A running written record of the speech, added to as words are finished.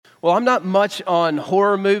Well, I'm not much on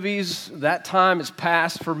horror movies. That time is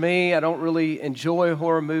past for me. I don't really enjoy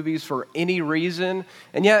horror movies for any reason.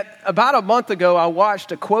 And yet, about a month ago, I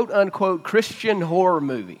watched a quote-unquote Christian horror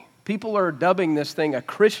movie. People are dubbing this thing a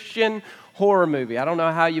Christian horror movie. I don't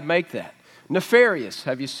know how you make that. Nefarious.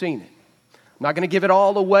 Have you seen it? I'm not going to give it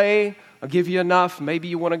all away. I'll give you enough. Maybe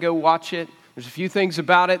you want to go watch it. There's a few things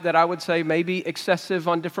about it that I would say may be excessive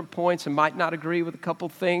on different points and might not agree with a couple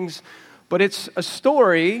things. But it's a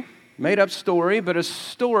story, made-up story, but a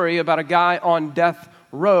story about a guy on death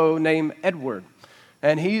row named Edward.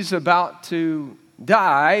 And he's about to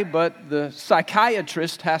die, but the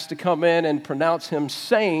psychiatrist has to come in and pronounce him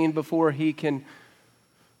sane before he can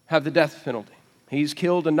have the death penalty. He's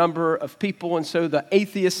killed a number of people, and so the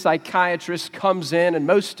atheist psychiatrist comes in, and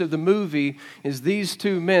most of the movie is these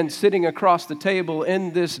two men sitting across the table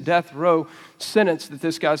in this death row sentence that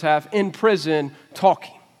this guy's have in prison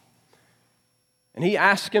talking. And he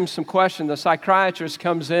asks him some questions. The psychiatrist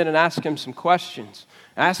comes in and asks him some questions.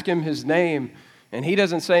 Ask him his name. And he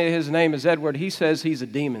doesn't say his name is Edward. He says he's a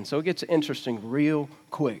demon. So it gets interesting real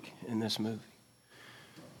quick in this movie.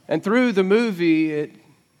 And through the movie, it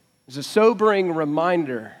is a sobering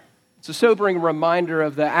reminder. It's a sobering reminder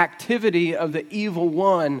of the activity of the evil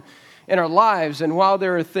one in our lives. And while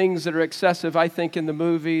there are things that are excessive, I think, in the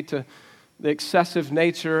movie to the excessive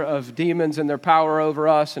nature of demons and their power over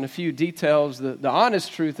us and a few details, the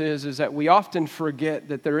honest truth is that we often forget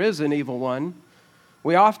that there is an evil one.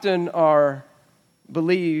 We often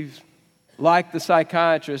believe, like the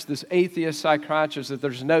psychiatrist, this atheist psychiatrist, that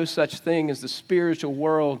there's no such thing as the spiritual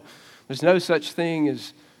world. There's no such thing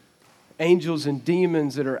as angels and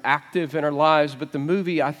demons that are active in our lives. But the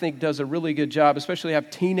movie, I think, does a really good job, especially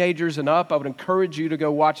have teenagers and up. I would encourage you to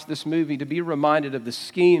go watch this movie to be reminded of the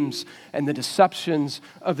schemes and the deceptions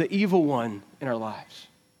of the evil one in our lives.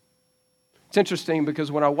 It's interesting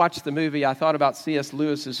because when I watched the movie, I thought about C.S.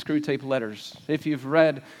 Lewis's Screwtape Letters. If you've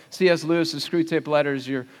read C.S. Lewis's Screwtape Letters,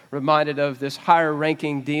 you're reminded of this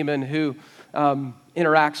higher-ranking demon who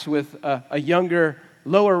interacts with a younger,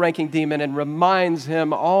 lower-ranking demon and reminds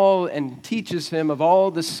him all and teaches him of all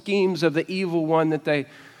the schemes of the evil one that they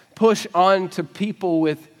push onto people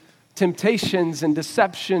with temptations and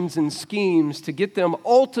deceptions and schemes to get them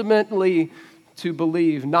ultimately to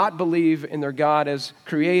believe, not believe in their God as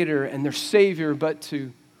creator and their savior, but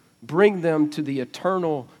to bring them to the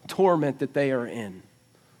eternal torment that they are in.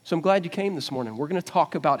 So I'm glad you came this morning. We're going to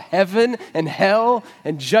talk about heaven and hell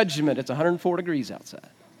and judgment. It's 104 degrees outside.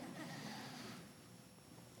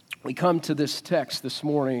 We come to this text this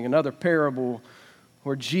morning, another parable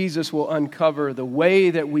where Jesus will uncover the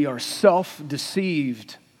way that we are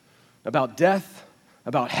self-deceived about death,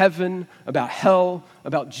 about heaven, about hell,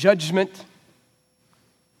 about judgment.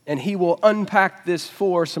 And he will unpack this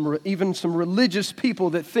for even some religious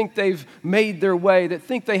people that think they've made their way, that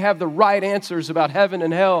think they have the right answers about heaven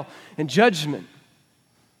and hell and judgment.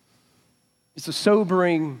 It's a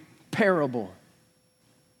sobering parable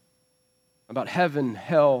about heaven,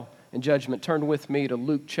 hell, and judgment. Turn with me to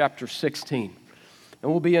Luke chapter 16.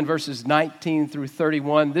 And we'll be in verses 19 through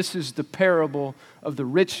 31. This is the parable of the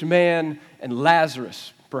rich man and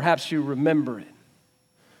Lazarus. Perhaps you remember it.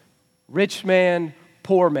 Rich man,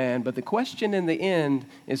 poor man. But the question in the end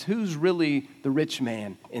is, who's really the rich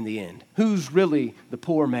man in the end? Who's really the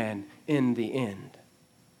poor man in the end?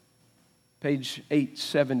 Page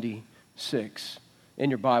 876 in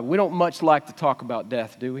your Bible. We don't much like to talk about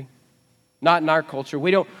death, do we? Not in our culture. We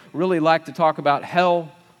don't really like to talk about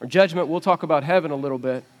hell or judgment. We'll talk about heaven a little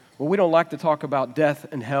bit. But we don't like to talk about death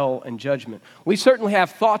and hell and judgment. We certainly have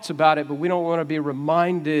thoughts about it, but we don't want to be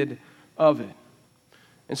reminded of it.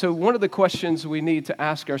 And so one of the questions we need to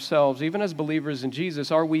ask ourselves, even as believers in Jesus,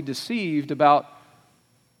 are we deceived about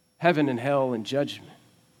heaven and hell and judgment?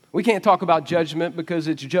 We can't talk about judgment because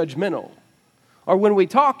it's judgmental. Or when we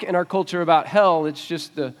talk in our culture about hell, it's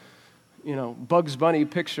just the Bugs Bunny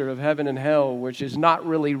picture of heaven and hell, which is not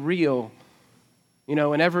really real. And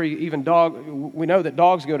even dog, we know that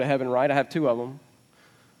dogs go to heaven, right? I have 2 of them.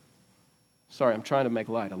 Sorry, I'm trying to make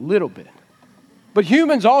light a little bit. But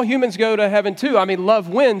all humans go to heaven too. I mean, love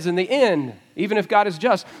wins in the end. Even if God is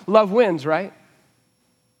just, love wins, right?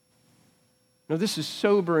 No, this is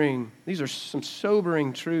sobering. These are some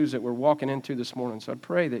sobering truths that we're walking into this morning. So I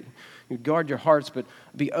pray that you guard your hearts, but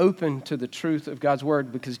be open to the truth of God's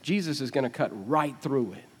word, because Jesus is going to cut right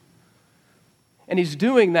through it. And he's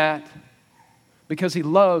doing that because he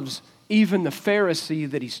loves even the Pharisee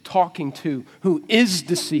that he's talking to, who is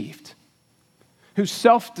deceived, who's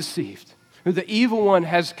self-deceived, who the evil one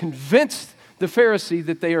has convinced the Pharisee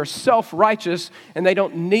that they are self-righteous and they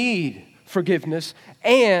don't need forgiveness,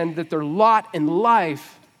 and that their lot in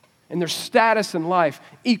life and their status in life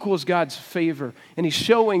equals God's favor. And he's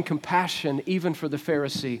showing compassion even for the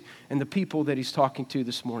Pharisee and the people that he's talking to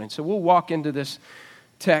this morning. So we'll walk into this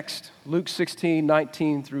text, Luke 16,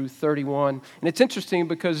 19 through 31. And it's interesting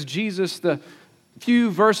because Jesus, the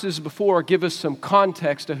few verses before, give us some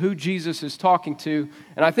context of who Jesus is talking to.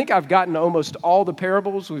 And I think I've gotten almost all the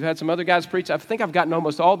parables. We've had some other guys preach. I think I've gotten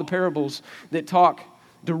almost all the parables that talk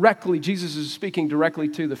directly. Jesus is speaking directly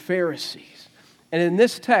to the Pharisees. And in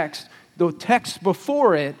this text, the text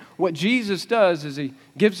before it, what Jesus does is he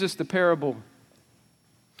gives us the parable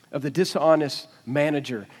of the dishonest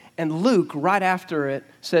manager. And Luke, right after it,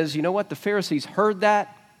 says, you know what? The Pharisees heard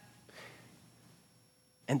that,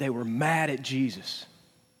 and they were mad at Jesus.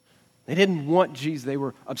 They didn't want Jesus. They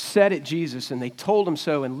were upset at Jesus, and they told him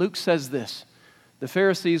so. And Luke says this: the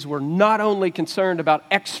Pharisees were not only concerned about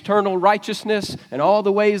external righteousness and all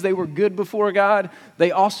the ways they were good before God,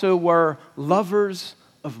 they also were lovers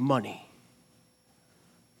of money.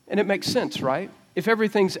 And it makes sense, right? If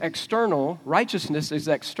everything's external, righteousness is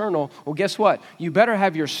external, well, guess what? You better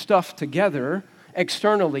have your stuff together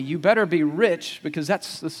externally. You better be rich, because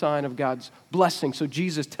that's the sign of God's blessing. So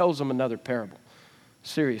Jesus tells them another parable.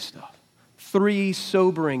 Serious stuff. 3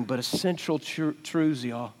 sobering but essential truths,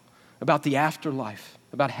 y'all, about the afterlife,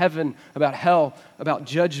 about heaven, about hell, about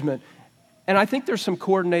judgment. And I think there's some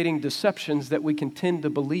coordinating deceptions that we can tend to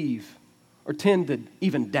believe or tend to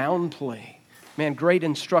even downplay. Man, great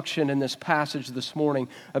instruction in this passage this morning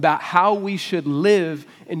about how we should live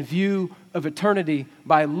in view of eternity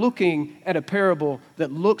by looking at a parable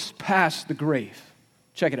that looks past the grave.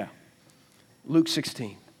 Check it out. Luke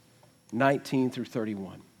 16, 19 through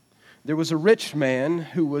 31. There was a rich man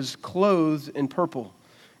who was clothed in purple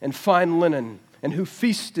and fine linen, and who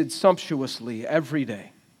feasted sumptuously every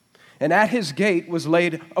day. And at his gate was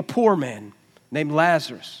laid a poor man named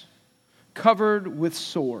Lazarus, covered with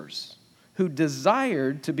sores, who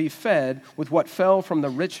desired to be fed with what fell from the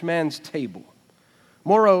rich man's table.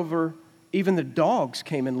 Moreover, even the dogs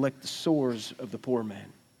came and licked the sores of the poor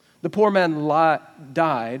man. The poor man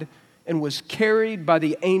died and was carried by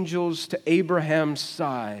the angels to Abraham's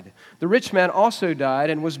side. The rich man also died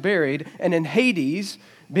and was buried, and in Hades,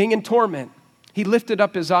 being in torment, he lifted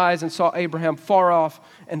up his eyes and saw Abraham far off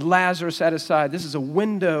and Lazarus at his side. This is a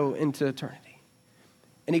window into eternity.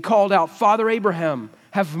 And he called out, Father Abraham,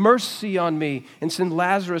 have mercy on me, and send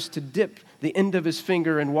Lazarus to dip the end of his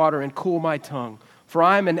finger in water and cool my tongue, for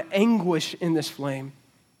I am in anguish in this flame.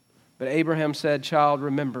 But Abraham said, Child,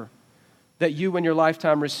 remember that you in your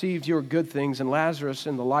lifetime received your good things, and Lazarus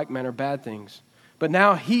in the like manner bad things. But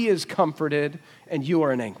now he is comforted, and you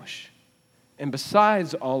are in anguish. And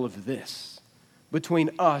besides all of this,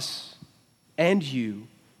 between us and you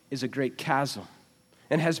is a great chasm,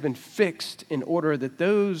 and has been fixed in order that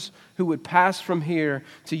those who would pass from here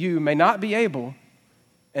to you may not be able,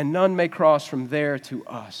 and none may cross from there to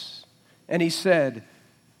us. And he said,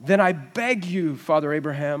 Then I beg you, Father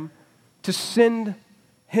Abraham, to send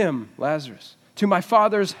him, Lazarus, to my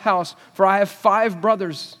father's house, for I have 5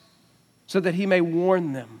 brothers, so that he may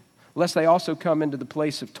warn them, lest they also come into the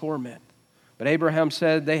place of torment. But Abraham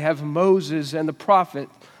said, They have Moses and the prophet,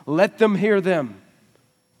 let them hear them.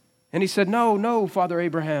 And he said, No, Father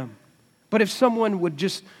Abraham. But if someone would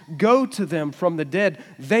just go to them from the dead,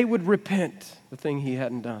 they would repent, the thing he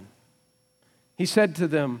hadn't done. He said to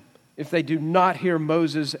them, If they do not hear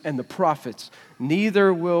Moses and the prophets,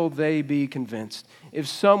 neither will they be convinced, if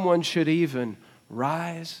someone should even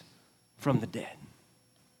rise from the dead.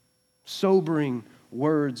 Sobering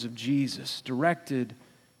words of Jesus directed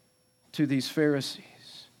to these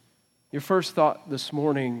Pharisees. Your first thought this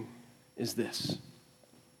morning is this: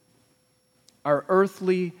 our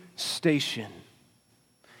earthly station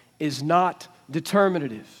is not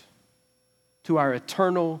determinative to our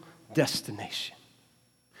eternal destination.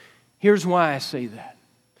 Here's why I say that.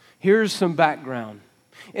 Here's some background.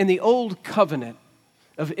 In the old covenant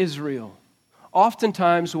of Israel,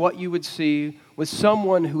 oftentimes what you would see was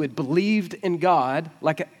someone who had believed in God,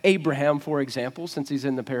 like Abraham, for example, since he's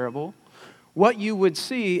in the parable. What you would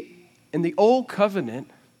see in the old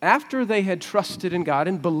covenant, after they had trusted in God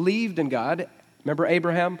and believed in God, remember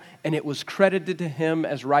Abraham? And it was credited to him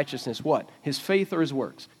as righteousness. What? His faith or his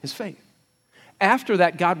works? His faith. After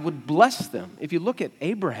that, God would bless them. If you look at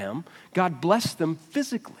Abraham, God blessed them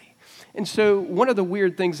physically. And so one of the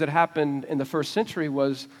weird things that happened in the first century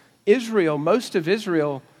was Israel, most of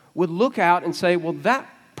Israel, would look out and say, well, that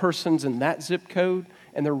person's in that zip code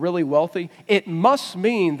and they're really wealthy. It must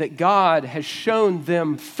mean that God has shown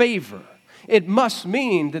them favor. It must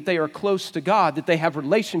mean that they are close to God, that they have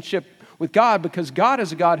relationship with God, because God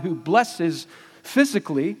is a God who blesses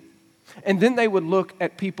physically. And then they would look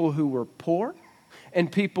at people who were poor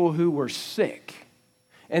and people who were sick.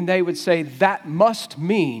 And they would say, that must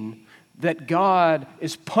mean that God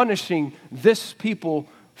is punishing this people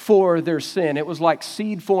for their sin. It was like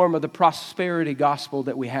seed form of the prosperity gospel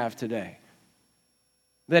that we have today.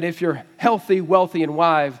 That if you're healthy, wealthy, and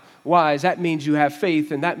wise, that means you have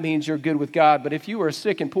faith, and that means you're good with God. But if you are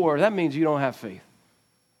sick and poor, that means you don't have faith,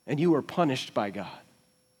 and you are punished by God.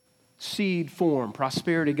 Seed form,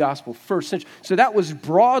 prosperity gospel, first century. So that was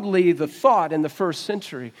broadly the thought in the first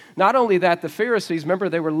century. Not only that, the Pharisees, remember,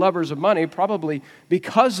 they were lovers of money, probably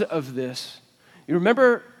because of this. You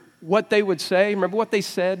remember what they would say? Remember what they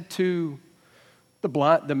said to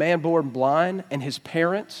the man born blind and his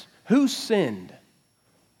parents? Who sinned?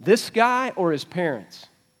 This guy or his parents?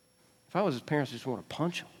 If I was his parents, I just want to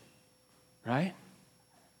punch him, right?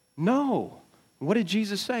 No. What did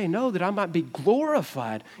Jesus say? No, that I might be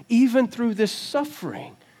glorified even through this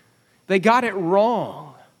suffering. They got it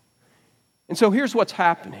wrong. And so here's what's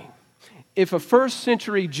happening. If a first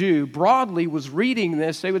century Jew broadly was reading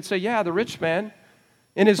this, they would say, yeah, the rich man,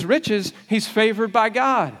 in his riches, he's favored by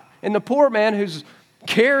God. And the poor man who's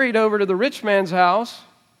carried over to the rich man's house,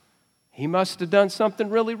 he must have done something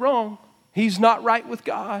really wrong. He's not right with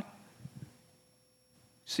God.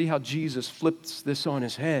 See how Jesus flips this on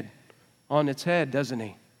its head, doesn't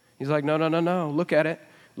he? He's like, no. Look at it.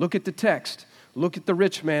 Look at the text. Look at the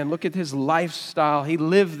rich man. Look at his lifestyle. He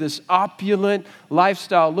lived this opulent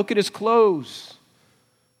lifestyle. Look at his clothes.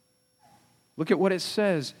 Look at what it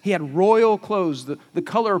says. He had royal clothes. The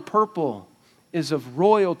color purple is of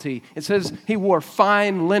royalty. It says he wore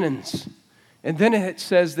fine linens. And then it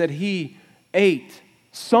says that he ate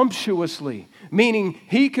sumptuously, meaning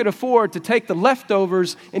he could afford to take the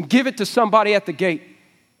leftovers and give it to somebody at the gate.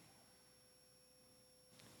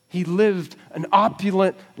 He lived an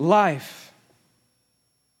opulent life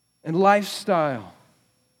and lifestyle.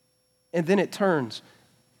 And then it turns,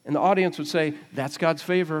 and the audience would say, that's God's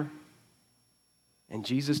favor. And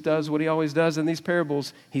Jesus does what he always does in these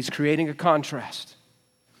parables. He's creating a contrast.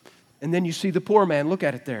 And then you see the poor man. Look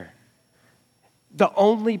at it there. The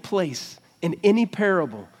only place in any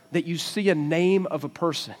parable that you see a name of a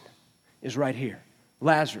person is right here,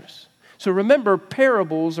 Lazarus. So remember,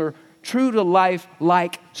 parables are true to life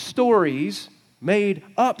like stories, made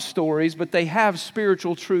up stories, but they have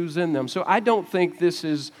spiritual truths in them. So I don't think this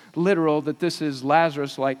is literal, that this is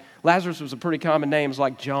Lazarus. Like Lazarus was a pretty common name, it's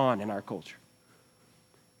like John in our culture.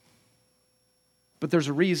 But there's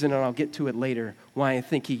a reason, and I'll get to it later, why I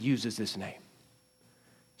think he uses this name.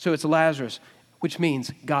 So it's Lazarus, which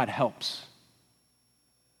means God helps.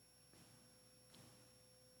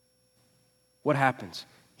 What happens?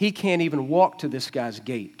 He can't even walk to this guy's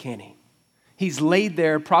gate, can he? He's laid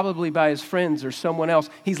there probably by his friends or someone else.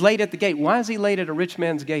 He's laid at the gate. Why is he laid at a rich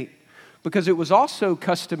man's gate? Because it was also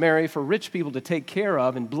customary for rich people to take care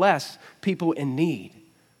of and bless people in need.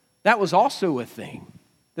 That was also a thing.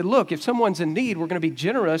 That look, if someone's in need, we're going to be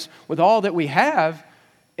generous with all that we have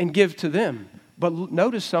and give to them. But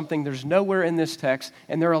notice something, there's nowhere in this text,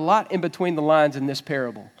 and there are a lot in between the lines in this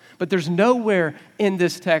parable. But there's nowhere in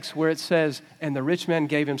this text where it says, and the rich man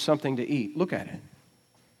gave him something to eat. Look at it.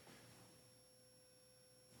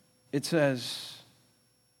 It says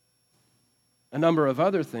a number of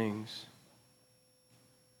other things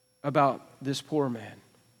about this poor man.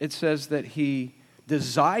 It says that he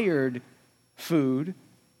desired food.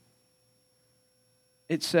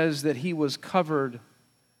 It says that he was covered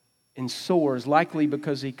in sores, likely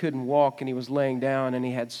because he couldn't walk and he was laying down, and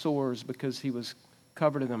he had sores because he was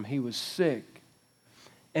covered in them. He was sick.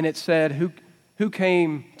 And it said, who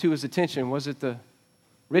came to his attention? Was it the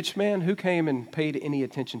rich man? Who came and paid any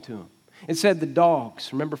attention to him? It said the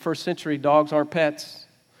dogs. Remember, first century, dogs aren't pets.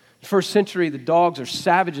 First century, the dogs are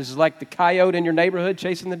savages. It's like the coyote in your neighborhood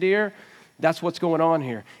chasing the deer. That's what's going on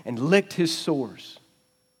here. And licked his sores.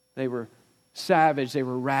 They were savage. They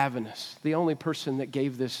were ravenous. The only person that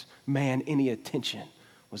gave this man any attention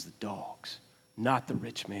was the dogs, not the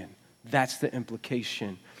rich man. That's the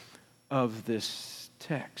implication of this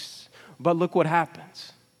text. But look what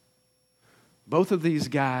happens. Both of these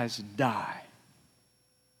guys die.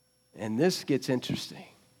 And this gets interesting.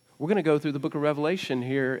 We're going to go through the book of Revelation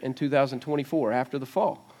here in 2024 after the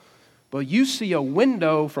fall. But you see a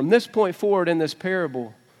window from this point forward in this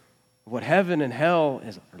parable of what heaven and hell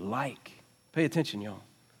is like. Pay attention, y'all.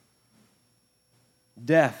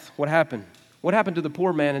 Death. What happened? What happened to the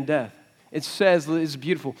poor man in death? It says, it's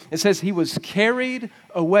beautiful. It says he was carried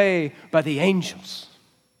away by the angels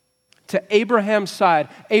to Abraham's side.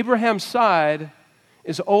 Abraham's side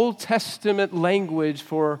is Old Testament language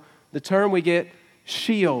for the term we get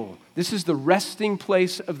Sheol. This is the resting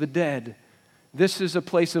place of the dead. This is a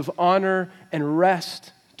place of honor and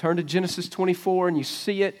rest. Turn to Genesis 24 and you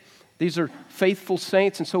see it. These are faithful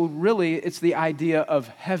saints. And so really it's the idea of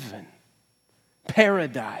heaven,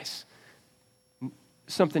 paradise.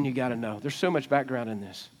 Something you got to know. There's so much background in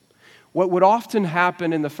this. What would often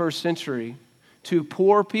happen in the first century to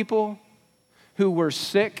poor people who were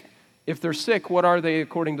sick, if they're sick, what are they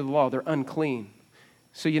according to the law? They're unclean.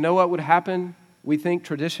 So you know what would happen? We think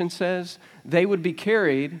tradition says they would be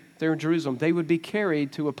carried, they're in Jerusalem, they would be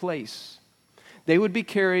carried to a place. They would be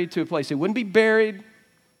carried to a place. They wouldn't be buried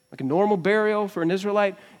like a normal burial for an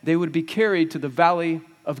Israelite. They would be carried to the valley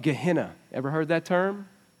of Gehenna. Ever heard that term?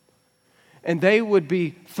 And they would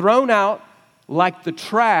be thrown out like the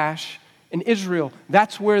trash in Israel.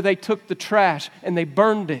 That's where they took the trash and they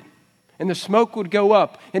burned it. And the smoke would go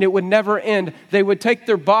up and it would never end. They would take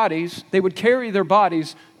their bodies, they would carry their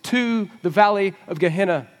bodies to the valley of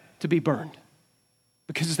Gehenna to be burned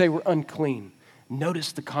because they were unclean.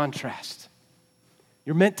 Notice the contrast.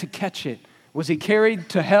 You're meant to catch it. Was he carried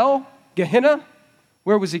to hell, Gehenna?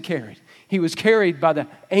 Where was he carried? He was carried by the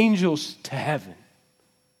angels to heaven.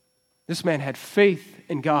 This man had faith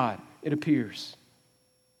in God, it appears.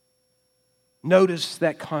 Notice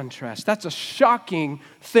that contrast. That's a shocking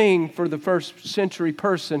thing for the first century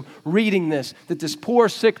person reading this, that this poor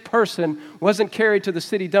sick person wasn't carried to the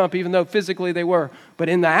city dump, even though physically they were. But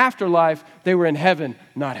in the afterlife, they were in heaven,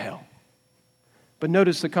 not hell. But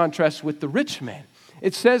notice the contrast with the rich man.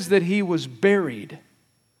 It says that he was buried.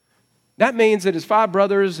 That means that his 5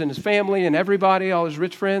 brothers and his family and everybody, all his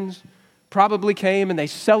rich friends, probably came and they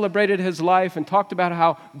celebrated his life and talked about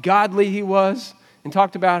how godly he was and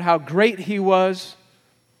talked about how great he was.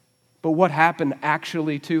 But what happened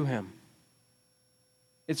actually to him?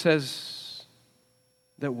 It says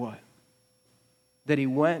that what? That he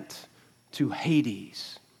went to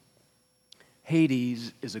Hades.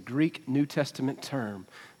 Hades is a Greek New Testament term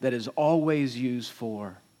that is always used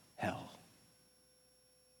for hell.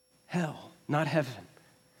 Hell, not heaven.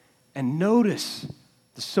 And notice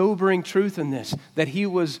the sobering truth in this, that he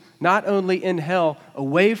was not only in hell,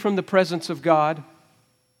 away from the presence of God,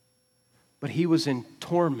 but he was in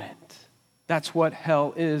torment. That's what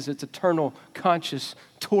hell is. It's eternal conscious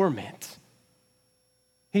torment.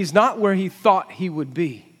 He's not where he thought he would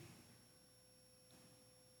be.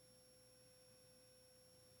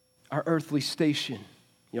 Our earthly station,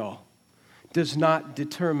 y'all, does not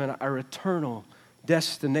determine our eternal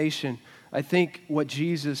destination. I think what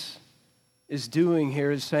Jesus is doing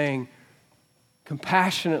here is saying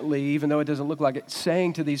compassionately, even though it doesn't look like it,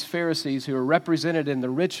 saying to these Pharisees who are represented in the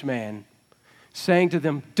rich man, saying to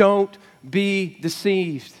them, don't be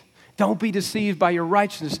deceived. Don't be deceived by your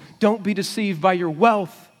righteousness. Don't be deceived by your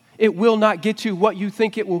wealth. It will not get you what you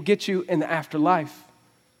think it will get you in the afterlife.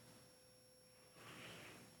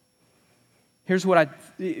 Here's what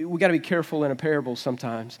we got to be careful in a parable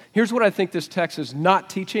sometimes. Here's what I think this text is not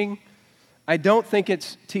teaching. I don't think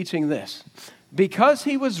it's teaching this. Because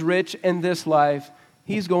he was rich in this life,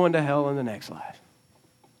 he's going to hell in the next life.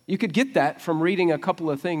 You could get that from reading a couple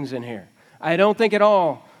of things in here. I don't think at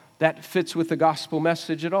all that fits with the gospel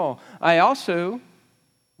message at all. I also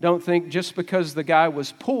don't think just because the guy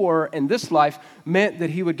was poor in this life meant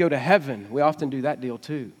that he would go to heaven. We often do that deal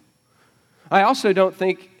too. I also don't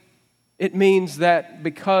think it means that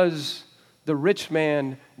because the rich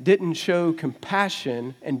man didn't show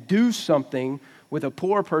compassion and do something with a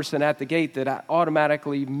poor person at the gate that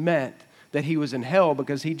automatically meant that he was in hell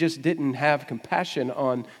because he just didn't have compassion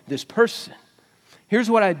on this person. Here's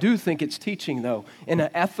what I do think it's teaching, though, in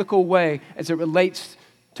an ethical way as it relates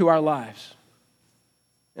to our lives.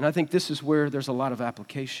 And I think this is where there's a lot of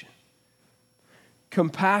application.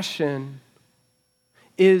 Compassion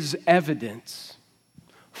is evidence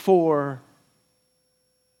for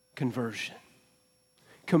conversion.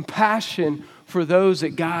 Compassion for those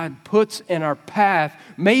that God puts in our path,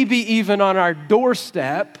 maybe even on our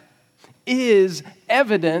doorstep, is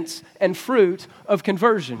evidence and fruit of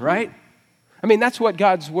conversion, right? I mean, that's what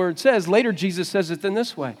God's word says. Later, Jesus says it in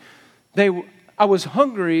this way. I was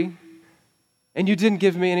hungry, and you didn't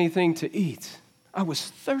give me anything to eat. I was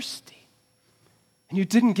thirsty, and you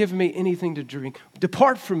didn't give me anything to drink.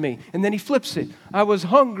 Depart from me. And then he flips it. I was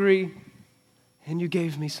hungry, and you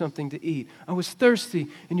gave me something to eat. I was thirsty,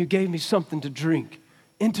 and you gave me something to drink.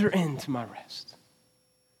 Enter into my rest.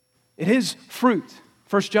 It is fruit.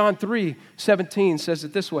 1 John 3:17 says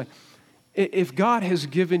it this way. If God has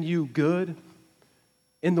given you good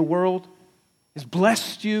in the world, has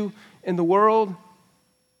blessed you in the world,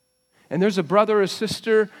 and there's a brother or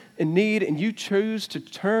sister in need, and you choose to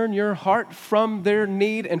turn your heart from their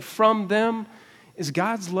need and from them, Is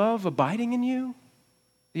God's love abiding in you?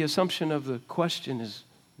 The assumption of the question is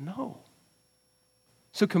no.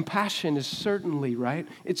 So compassion is certainly, right?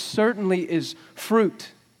 It certainly is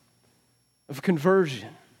fruit of conversion.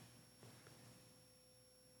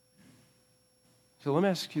 So let me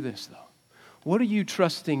ask you this, though. What are you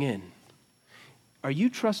trusting in? Are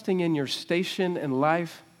you trusting in your station in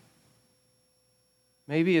life?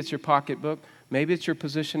 Maybe it's your pocketbook. Maybe it's your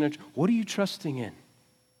position. What are you trusting in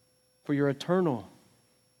for your eternal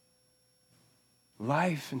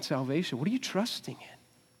life and salvation? What are you trusting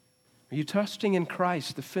in? Are you trusting in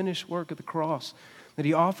Christ, the finished work of the cross that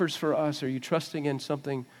He offers for us? Or are you trusting in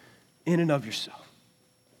something in and of yourself?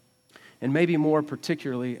 And maybe more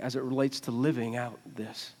particularly as it relates to living out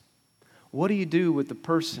this. What do you do with the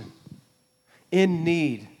person in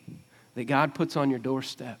need that God puts on your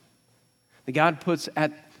doorstep, that God puts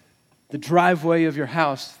at the driveway of your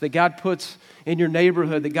house, that God puts in your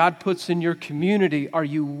neighborhood, that God puts in your community? Are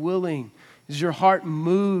you willing? Is your heart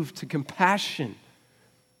moved to compassion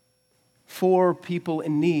for people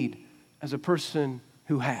in need as a person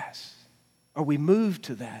who has? Are we moved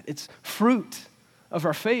to that? It's fruit of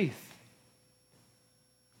our faith.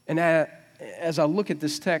 And as I look at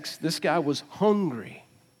this text, this guy was hungry.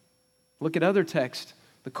 Look at other texts,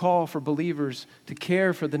 the call for believers to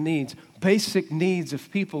care for the needs, basic needs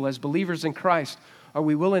of people as believers in Christ. Are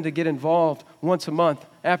we willing to get involved once a month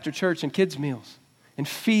after church in kids' meals and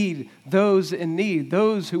feed those in need,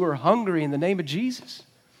 those who are hungry in the name of Jesus?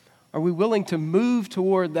 Are we willing to move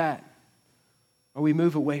toward that? Or we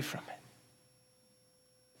move away from it?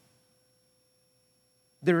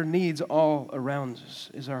 There are needs all around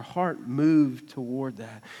us. Is our heart moved toward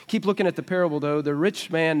that? Keep looking at the parable, though. The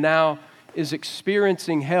rich man now is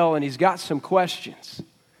experiencing hell, and he's got some questions.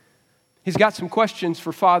 He's got some questions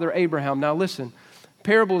for Father Abraham. Now listen,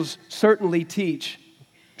 parables certainly teach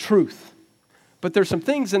truth. But there's some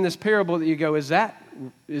things in this parable that you go, is that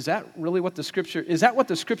really what the Scripture, is that what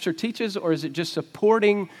the Scripture teaches, or is it just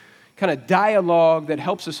supporting kind of dialogue that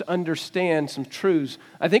helps us understand some truths?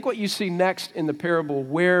 I think what you see next in the parable,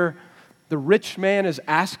 where the rich man is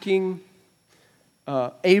asking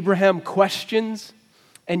Abraham questions,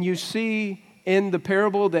 and you see in the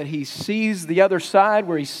parable that he sees the other side,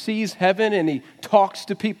 where he sees heaven and he talks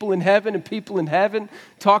to people in heaven, and people in heaven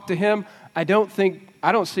talk to him. I don't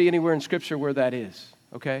see anywhere in Scripture where that is,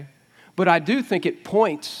 okay? But I do think it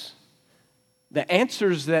points, the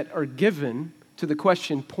answers that are given to the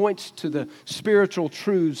question points to the spiritual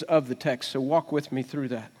truths of the text. So walk with me through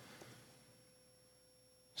that.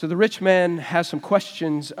 So the rich man has some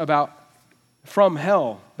questions from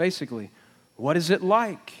hell, basically. What is it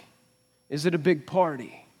like? Is it a big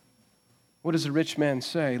party? What does the rich man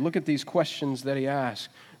say? Look at these questions that he asks.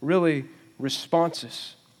 Really,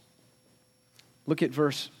 responses. Look at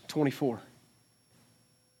verse 24.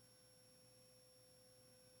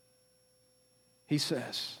 He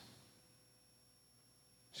says,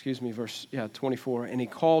 verse 24. And he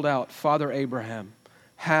called out, Father Abraham,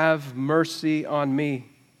 have mercy on me,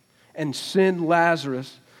 and send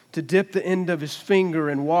Lazarus to dip the end of his finger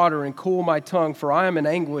in water and cool my tongue, for I am in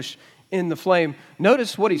anguish in the flame.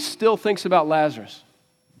 Notice what he still thinks about Lazarus.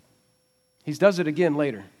 He does it again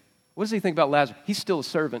later. What does he think about Lazarus? He's still a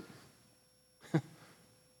servant.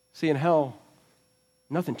 See, in hell,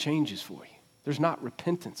 nothing changes for you. There's not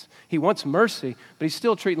repentance. He wants mercy, but he's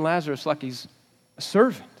still treating Lazarus like he's a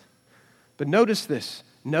servant. But notice this.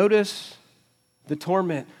 Notice the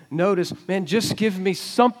torment. Notice, man, just give me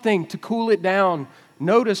something to cool it down.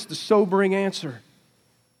 Notice the sobering answer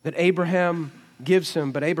that Abraham gives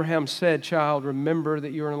him. But Abraham said, child, remember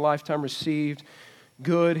that you are in a lifetime received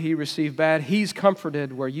good, he received bad. He's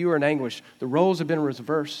comforted where you are in anguish. The roles have been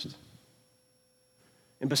reversed.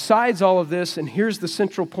 And besides all of this, and here's the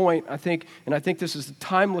central point, I think this is the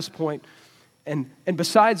timeless point, and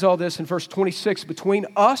besides all this, in verse 26, between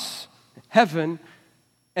us, heaven,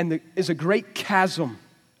 is a great chasm,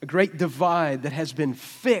 a great divide that has been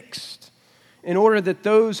fixed in order that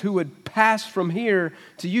those who would pass from here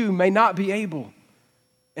to you may not be able,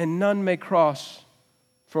 and none may cross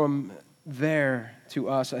from there to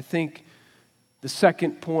us. I think the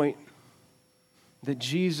second point that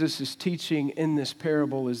Jesus is teaching in this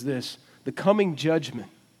parable is this: the coming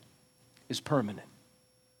judgment is permanent.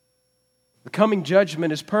 The coming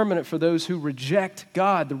judgment is permanent for those who reject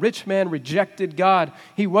God. The rich man rejected God.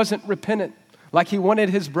 He wasn't repentant like he wanted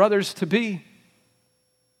his brothers to be.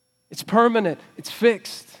 It's permanent. It's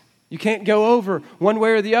fixed. You can't go over one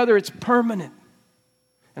way or the other. It's permanent.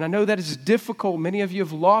 And I know that is difficult. Many of you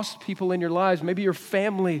have lost people in your lives, maybe your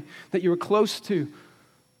family that you were close to.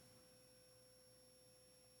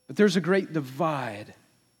 But there's a great divide.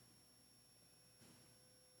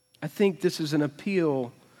 I think this is an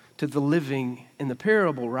appeal to the living in the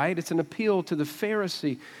parable, right? It's an appeal to the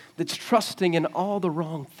Pharisee that's trusting in all the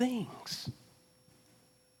wrong things.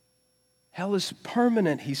 Hell is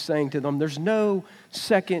permanent, he's saying to them. There's no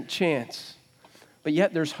second chance. But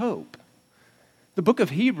yet there's hope. The book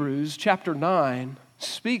of Hebrews, chapter 9,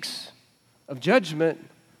 speaks of judgment,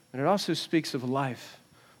 but it also speaks of life.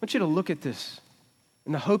 I want you to look at this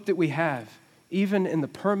and the hope that we have, even in the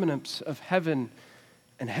permanence of heaven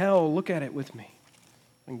and hell. Look at it with me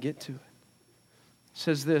and get to it. It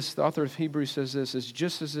says this, the author of Hebrews says this, is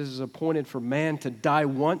just as it is appointed for man to die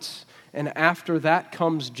once, and after that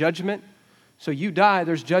comes judgment. So you die,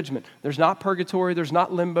 there's judgment. There's not purgatory, there's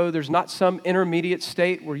not limbo, there's not some intermediate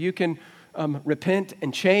state where you can repent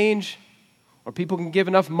and change, or people can give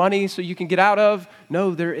enough money so you can get out of.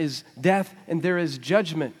 No, there is death and there is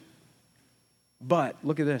judgment. But,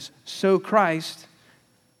 look at this, so Christ,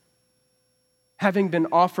 having been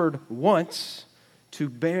offered once to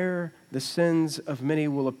bear the sins of many,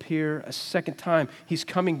 will appear a second time. He's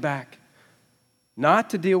coming back. Not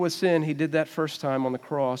to deal with sin, he did that first time on the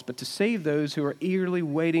cross, but to save those who are eagerly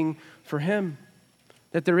waiting for him.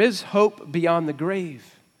 That there is hope beyond the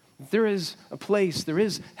grave. There is a place, there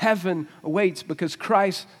is heaven awaits because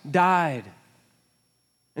Christ died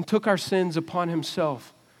and took our sins upon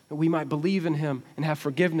himself that we might believe in him and have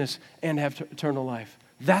forgiveness and have eternal life.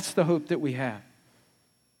 That's the hope that we have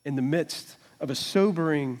in the midst of a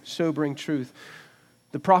sobering truth.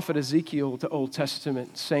 The prophet Ezekiel, to Old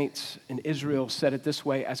Testament saints in Israel, said it this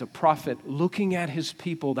way as a prophet looking at his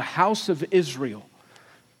people, the house of Israel,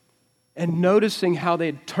 and noticing how they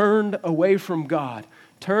had turned away from God,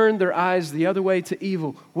 turned their eyes the other way to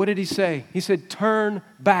evil. What did he say? He said, turn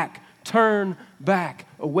back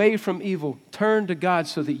away from evil, turn to God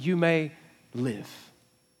so that you may live.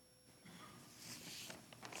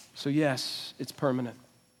 So yes, it's permanent.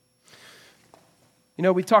 You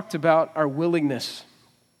know, we talked about our willingness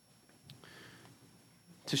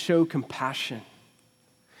to show compassion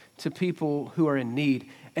to people who are in need.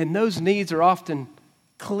 And those needs are often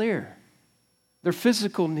clear. They're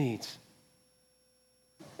physical needs.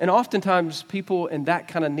 And oftentimes people in that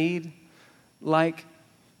kind of need, like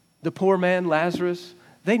the poor man Lazarus,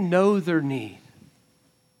 they know their need.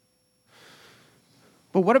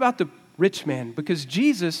 But what about the rich man? Because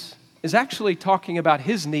Jesus is actually talking about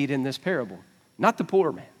his need in this parable, not the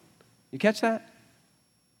poor man. You catch that?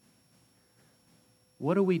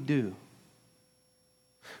 What do we do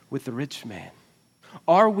with the rich man?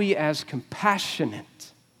 Are we as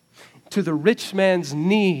compassionate to the rich man's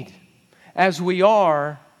need as we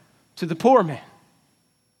are to the poor man?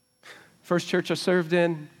 First church I served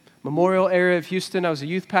in, Memorial area of Houston. I was a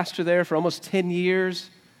youth pastor there for almost 10 years.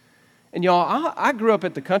 And y'all, I grew up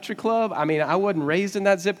at the country club. I mean, I wasn't raised in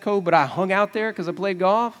that zip code, but I hung out there because I played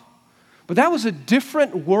golf. But that was a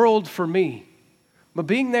different world for me. But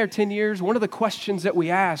being there 10 years, one of the questions that we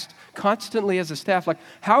asked constantly as a staff, like,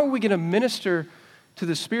 how are we going to minister to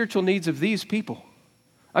the spiritual needs of these people?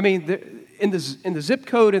 I mean, in the zip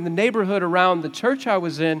code, in the neighborhood around the church I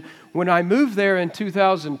was in, when I moved there in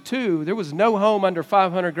 2002, there was no home under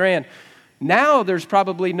 $500,000. Now there's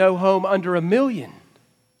probably no home under $1 million.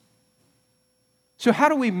 So how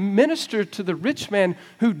do we minister to the rich man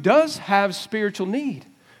who does have spiritual need,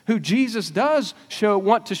 who Jesus does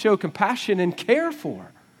want to show compassion and care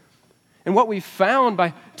for? And what we found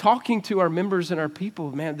by talking to our members and our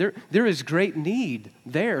people, man, there is great need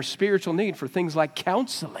there, spiritual need for things like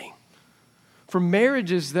counseling, for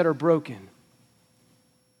marriages that are broken,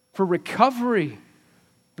 for recovery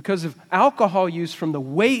because of alcohol use from the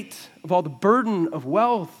weight of all the burden of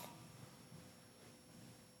wealth.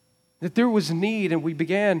 That there was need, and we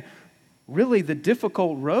began really the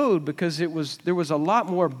difficult road because there was a lot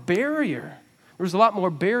more barrier. There was a lot more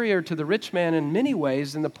barrier to the rich man in many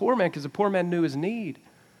ways than the poor man because the poor man knew his need.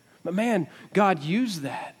 But man, God used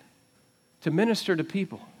that to minister to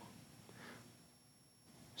people.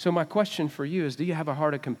 So my question for you is, do you have a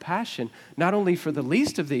heart of compassion, not only for the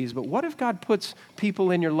least of these, but what if God puts people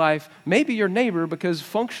in your life, maybe your neighbor, because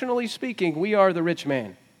functionally speaking, we are the rich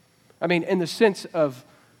man. I mean, in the sense of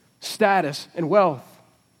status and wealth.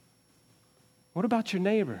 What about your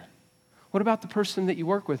neighbor? What about the person that you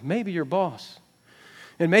work with? Maybe your boss.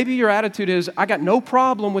 And maybe your attitude is, I got no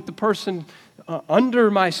problem with the person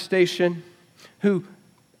under my station who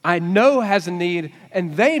I know has a need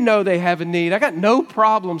and they know they have a need. I got no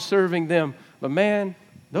problem serving them. But man,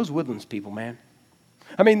 those Woodlands people, man.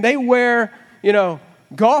 I mean, they wear,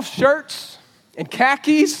 golf shirts and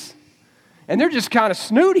khakis and they're just kind of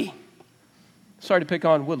snooty. Sorry to pick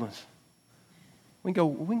on Woodlands. We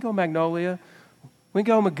can go Magnolia. We can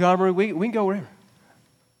go Montgomery. We can go wherever.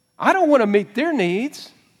 I don't want to meet their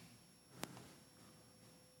needs.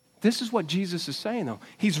 This is what Jesus is saying, though.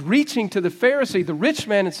 He's reaching to the Pharisee, the rich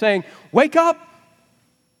man, and saying, wake up.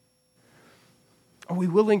 Are we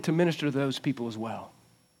willing to minister to those people as well?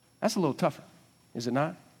 That's a little tougher, is it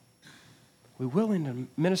not? We're willing to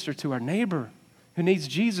minister to our neighbor who needs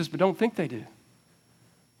Jesus but don't think they do.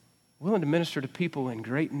 Willing to minister to people in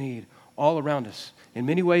great need all around us. In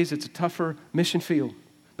many ways, it's a tougher mission field,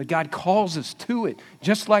 but God calls us to it,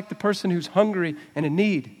 just like the person who's hungry and in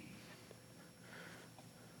need.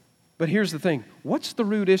 But here's the thing. What's the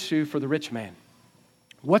root issue for the rich man?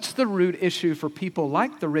 What's the root issue for people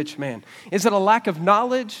like the rich man? Is it a lack of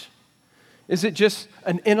knowledge? Is it just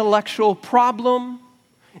an intellectual problem?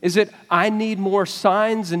 Is it, I need more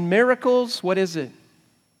signs and miracles? What is it?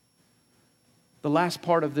 The last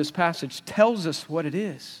part of this passage tells us what it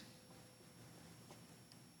is.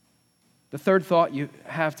 The third thought you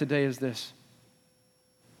have today is this.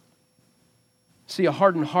 See, a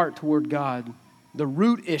hardened heart toward God, the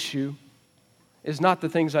root issue is not the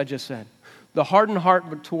things I just said. The hardened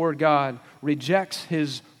heart toward God rejects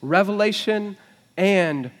His revelation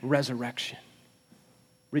and resurrection.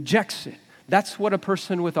 Rejects it. That's what a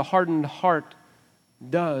person with a hardened heart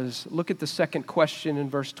does. Look at the second question in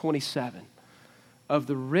verse 27. Of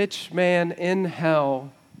the rich man in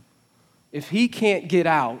hell, if he can't get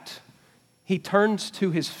out, he turns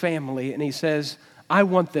to his family and he says, I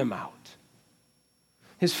want them out.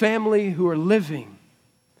 His family who are living,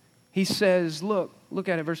 he says, look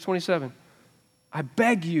at it, verse 27. I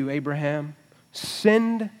beg you, Abraham,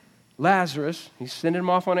 send Lazarus, he's sending him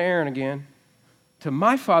off on an errand again, to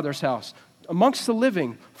my father's house, amongst the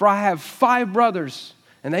living, for I have 5 brothers,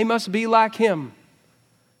 and they must be like him,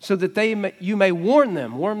 so that you may warn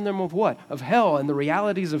them. Warn them of what? Of hell and the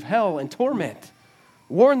realities of hell and torment.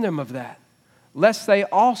 Warn them of that, lest they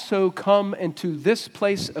also come into this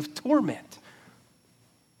place of torment.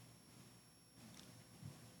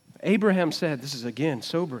 Abraham said, this is again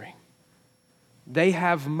sobering, they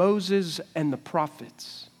have Moses and the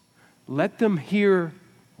prophets. Let them hear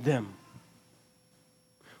them.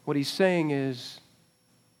 What he's saying is,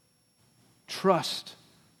 trust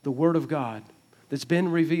the Word of God that's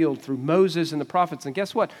been revealed through Moses and the prophets. And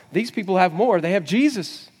guess what? These people have more. They have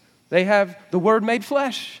Jesus. They have the Word made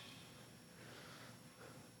flesh.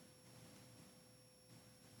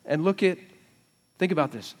 And think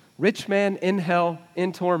about this. Rich man in hell,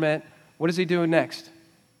 in torment. What is he doing next?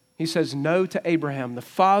 He says no to Abraham, the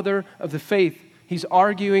father of the faith. He's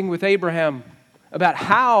arguing with Abraham about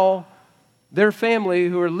how their family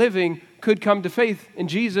who are living could come to faith in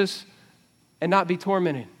Jesus and not be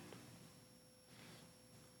tormented.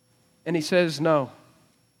 And he says, no.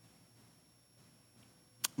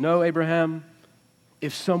 No, Abraham,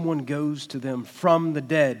 if someone goes to them from the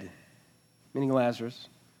dead, meaning Lazarus,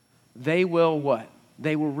 they will what?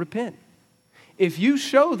 They will repent. If you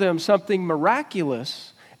show them something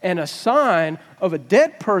miraculous and a sign of a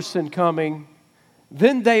dead person coming,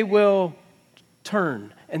 then they will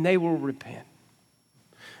turn and they will repent.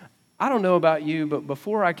 I don't know about you, but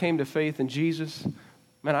before I came to faith in Jesus,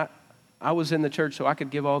 man, I was in the church so I could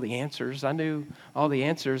give all the answers. I knew all the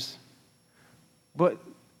answers. But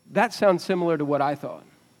that sounds similar to what I thought.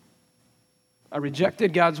 I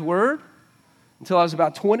rejected God's word until I was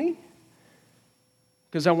about 20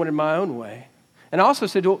 because I wanted my own way. And I also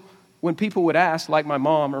said, well, when people would ask, like my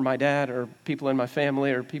mom or my dad or people in my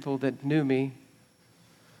family or people that knew me,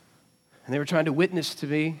 and they were trying to witness to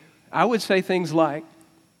me, I would say things like,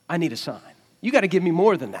 I need a sign. You got to give me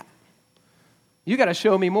more than that. You got to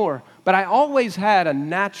show me more. But I always had a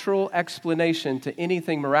natural explanation to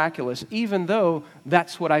anything miraculous, even though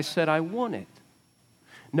that's what I said I wanted.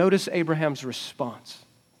 Notice Abraham's response.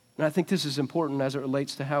 And I think this is important as it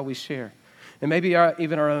relates to how we share. And maybe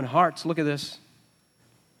even our own hearts. Look at this.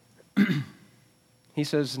 He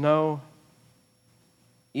says, no,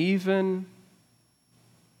 even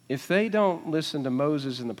if they don't listen to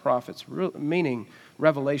Moses and the prophets, meaning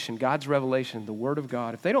revelation, God's revelation, the Word of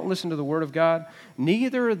God, if they don't listen to the Word of God,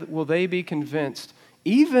 neither will they be convinced,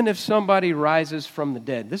 even if somebody rises from the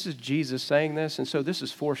dead. This is Jesus saying this, and so this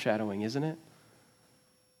is foreshadowing, isn't it?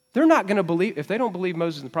 They're not going to believe, if they don't believe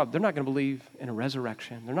Moses and the prophets, they're not going to believe in a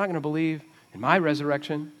resurrection. They're not going to believe in my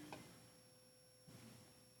resurrection.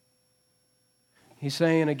 He's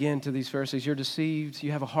saying again to these Pharisees, you're deceived,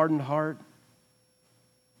 you have a hardened heart.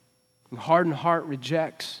 A hardened heart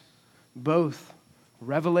rejects both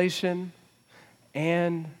revelation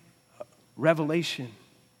and revelation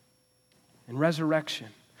and resurrection.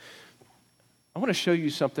 I want to show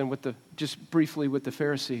you something just briefly with the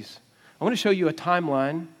Pharisees. I want to show you a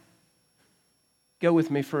timeline go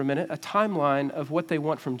with me for a minute, a timeline of what they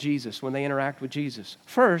want from Jesus when they interact with Jesus.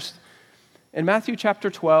 First, in Matthew chapter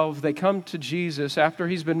 12, they come to Jesus after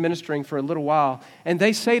he's been ministering for a little while, and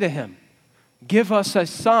they say to him, "Give us a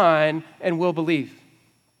sign and we'll believe."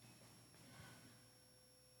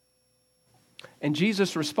 And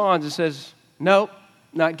Jesus responds and says, "Nope,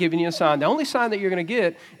 not giving you a sign. The only sign that you're going to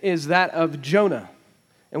get is that of Jonah."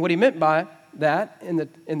 And what he meant by that, in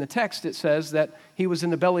the text, it says that he was in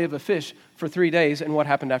the belly of a fish for 3 days, and what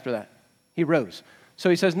happened after that? He rose. So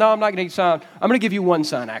he says, "No, I'm not going to give you a sign. I'm going to give you one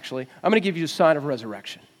sign, actually. I'm going to give you a sign of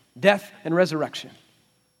resurrection." Death and resurrection.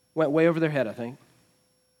 Went way over their head, I think.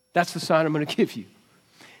 That's the sign I'm going to give you.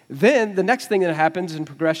 Then the next thing that happens in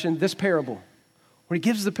progression, this parable, where he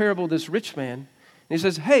gives the parable to this rich man, and he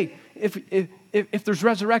says, "Hey, if there's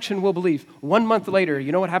resurrection, we'll believe." 1 month later,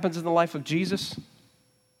 you know what happens in the life of Jesus?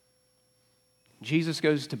 Jesus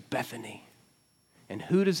goes to Bethany. And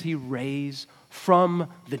who does he raise from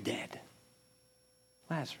the dead?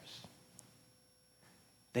 Lazarus.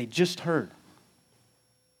 They just heard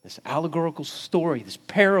this allegorical story, this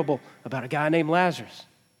parable about a guy named Lazarus.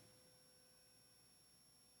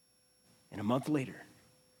 And a month later,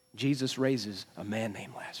 Jesus raises a man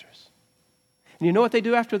named Lazarus. And you know what they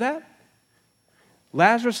do after that?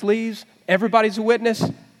 Lazarus leaves. Everybody's a witness.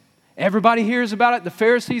 Everybody hears about it. The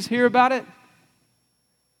Pharisees hear about it.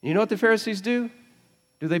 You know what the Pharisees do?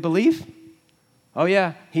 Do they believe? Oh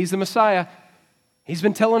yeah, he's the Messiah. He's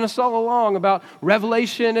been telling us all along about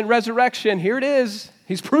revelation and resurrection. Here it is.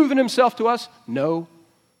 He's proven himself to us. No.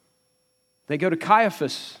 They go to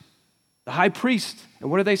Caiaphas, the high priest, and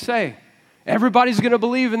what do they say? Everybody's going to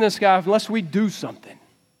believe in this guy unless we do something.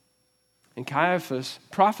 And Caiaphas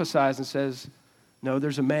prophesies and says, no,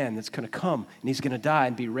 there's a man that's going to come, and he's going to die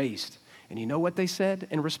and be raised. And you know what they said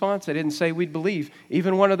in response? They didn't say we'd believe.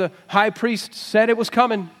 Even one of the high priests said it was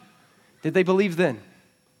coming. Did they believe then?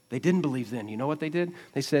 They didn't believe then. You know what they did?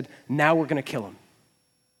 They said, now we're going to kill him.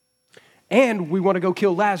 And we want to go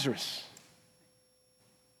kill Lazarus.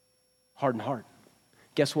 Hardened heart.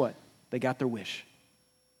 Guess what? They got their wish.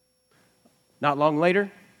 Not long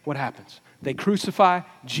later, what happens? They crucify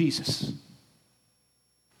Jesus.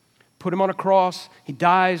 Put him on a cross. He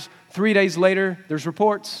dies. 3 days later, there's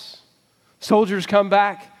reports. Soldiers come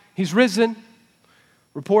back. He's risen.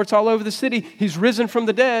 Reports all over the city. He's risen from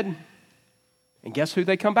the dead. And guess who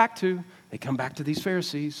they come back to? They come back to these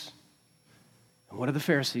Pharisees. And what do the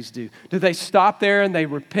Pharisees do? Do they stop there and they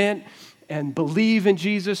repent and believe in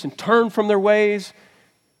Jesus and turn from their ways?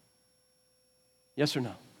 Yes or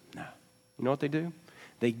no? No. You know what they do?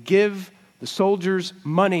 They give the soldiers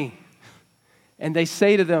money. And they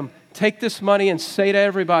say to them, take this money and say to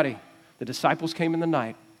everybody, the disciples came in the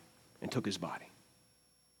night and took his body.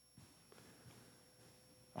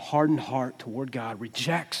 A hardened heart toward God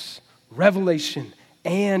rejects revelation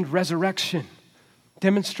and resurrection,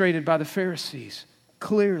 demonstrated by the Pharisees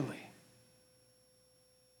clearly.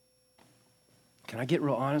 Can I get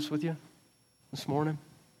real honest with you this morning?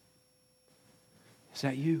 Is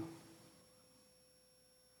that you?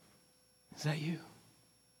 Is that you?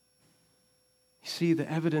 You see,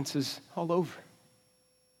 the evidence is all over.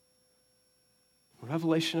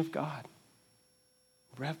 Revelation of God.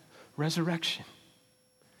 Resurrection.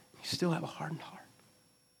 You still have a hardened heart.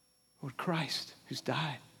 Lord Christ, who's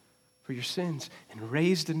died for your sins and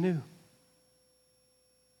raised anew.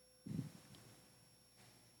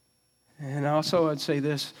 And also I'd say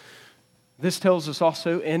this. This tells us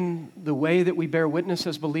also in the way that we bear witness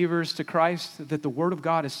as believers to Christ that the Word of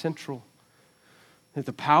God is central. That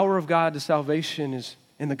the power of God to salvation is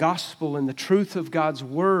in the gospel and the truth of God's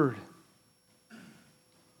Word.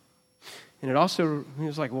 And it also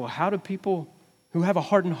was like, well, how do people who have a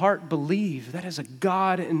hardened heart believe? That is a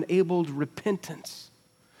God-enabled repentance.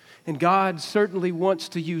 And God certainly wants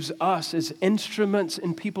to use us as instruments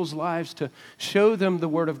in people's lives to show them the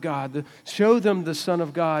Word of God, to show them the Son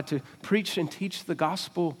of God, to preach and teach the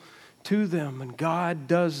gospel to them. And God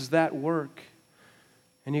does that work.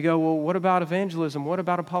 And you go, well, what about evangelism? What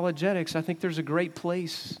about apologetics? I think there's a great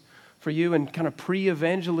place for you in kind of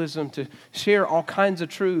pre-evangelism to share all kinds of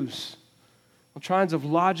truths. All kinds of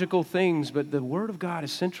logical things, but the Word of God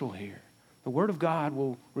is central here. The Word of God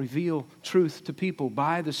will reveal truth to people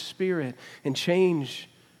by the Spirit and change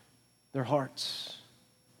their hearts.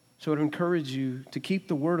 So I would encourage you to keep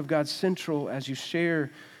the Word of God central as you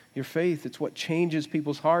share your faith. It's what changes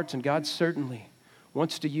people's hearts, and God certainly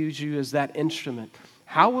wants to use you as that instrument.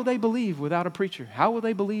 How will they believe without a preacher? How will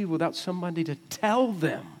they believe without somebody to tell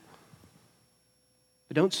them?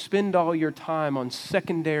 But don't spend all your time on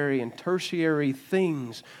secondary and tertiary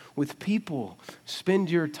things with people.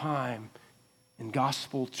 Spend your time in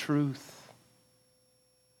gospel truth.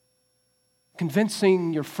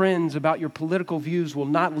 Convincing your friends about your political views will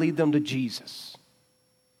not lead them to Jesus.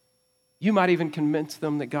 You might even convince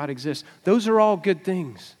them that God exists. Those are all good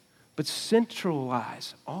things, but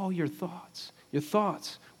centralize all your thoughts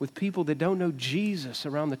with people that don't know Jesus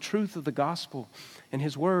around the truth of the gospel and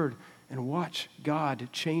His word, and watch God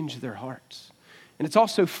change their hearts. And it's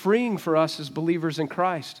also freeing for us as believers in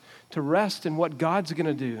Christ to rest in what God's going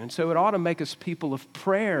to do. And so it ought to make us people of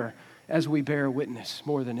prayer as we bear witness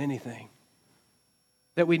more than anything.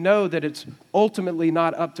 That we know that it's ultimately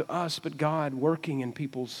not up to us, but God working in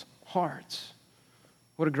people's hearts.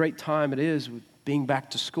 What a great time it is with being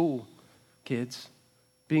back to school, kids.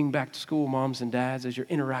 Being back to school, moms and dads, as you're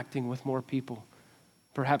interacting with more people.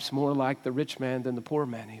 Perhaps more like the rich man than the poor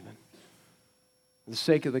man even. For the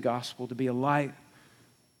sake of the gospel, to be a light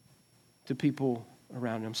to people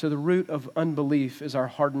around them. So the root of unbelief is our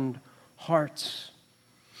hardened hearts.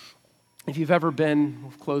 If you've ever been,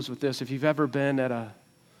 we'll close with this, if you've ever been at a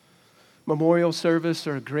memorial service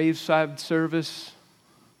or a graveside service,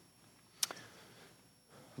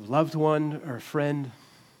 a loved one or a friend,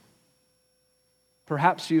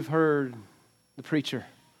 perhaps you've heard the preacher,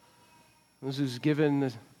 this who's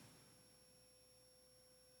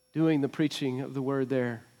doing the preaching of the word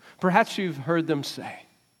there. Perhaps you've heard them say,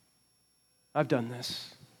 I've done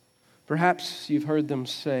this. Perhaps you've heard them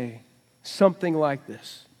say something like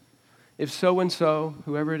this. If so-and-so,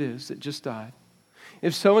 whoever it is that just died,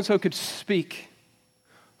 if so-and-so could speak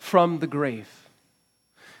from the grave,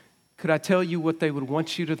 could I tell you what they would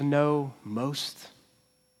want you to know most?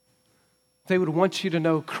 They would want you to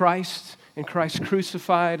know Christ and Christ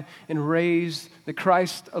crucified and raised, that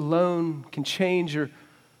Christ alone can change your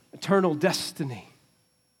eternal destiny.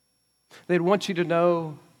 They'd want you to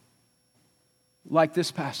know, like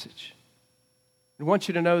this passage, they'd want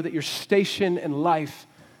you to know that your station in life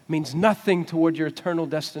means nothing toward your eternal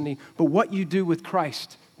destiny, but what you do with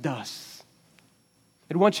Christ does.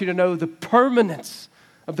 They'd want you to know the permanence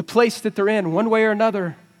of the place that they're in, one way or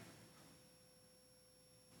another.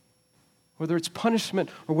 Whether it's punishment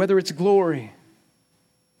or whether it's glory.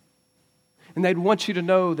 And they'd want you to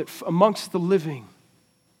know that amongst the living,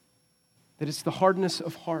 that it's the hardness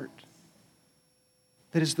of heart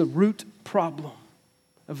that is the root problem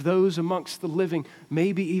of those amongst the living,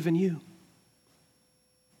 maybe even you.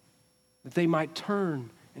 That they might turn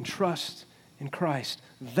and trust in Christ.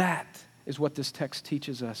 That is what this text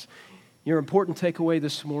teaches us. Your important takeaway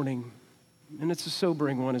this morning, and it's a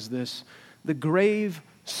sobering one, is this: the grave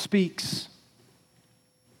speaks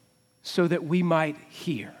so that we might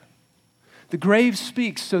hear. The grave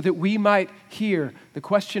speaks so that we might hear. The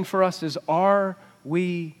question for us is, are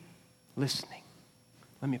we listening?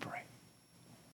 Let me pray.